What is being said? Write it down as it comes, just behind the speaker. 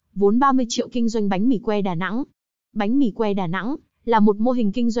vốn 30 triệu kinh doanh bánh mì que Đà Nẵng. Bánh mì que Đà Nẵng là một mô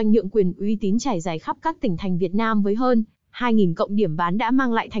hình kinh doanh nhượng quyền uy tín trải dài khắp các tỉnh thành Việt Nam với hơn 2.000 cộng điểm bán đã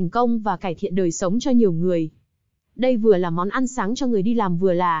mang lại thành công và cải thiện đời sống cho nhiều người. Đây vừa là món ăn sáng cho người đi làm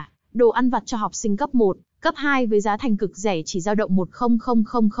vừa là đồ ăn vặt cho học sinh cấp 1, cấp 2 với giá thành cực rẻ chỉ dao động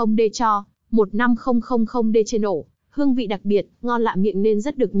 1.000 D cho 1.5000 D trên ổ. Hương vị đặc biệt, ngon lạ miệng nên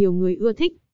rất được nhiều người ưa thích.